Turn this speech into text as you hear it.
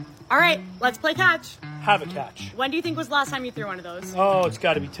All right, let's play catch. Have a catch. When do you think was the last time you threw one of those? Oh, it's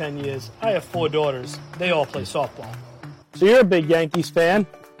got to be 10 years. I have 4 daughters. They all play softball. So you're a big Yankees fan.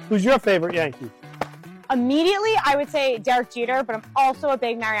 Who's your favorite Yankee? Immediately, I would say Derek Jeter, but I'm also a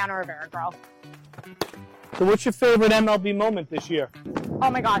big Mariano Rivera girl. So what's your favorite MLB moment this year? Oh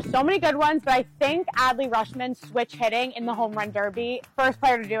my gosh, so many good ones, but I think Adley Rutschman's switch hitting in the home run derby, first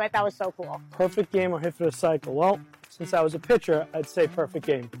player to do it, that was so cool. Perfect game or hit for the cycle? Well, since I was a pitcher, I'd say perfect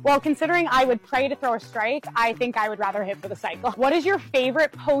game. Well, considering I would pray to throw a strike, I think I would rather hit for the cycle. What is your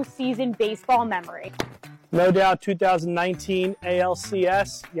favorite postseason baseball memory? No doubt 2019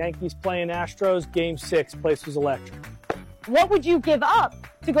 ALCS, Yankees playing Astros, Game 6, place was electric. What would you give up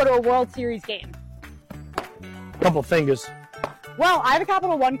to go to a World Series game? Couple fingers. Well, I have a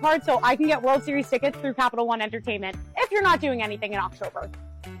Capital One card, so I can get World Series tickets through Capital One Entertainment if you're not doing anything in October.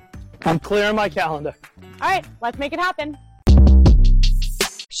 I'm clearing my calendar. All right, let's make it happen.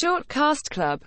 Short Cast Club.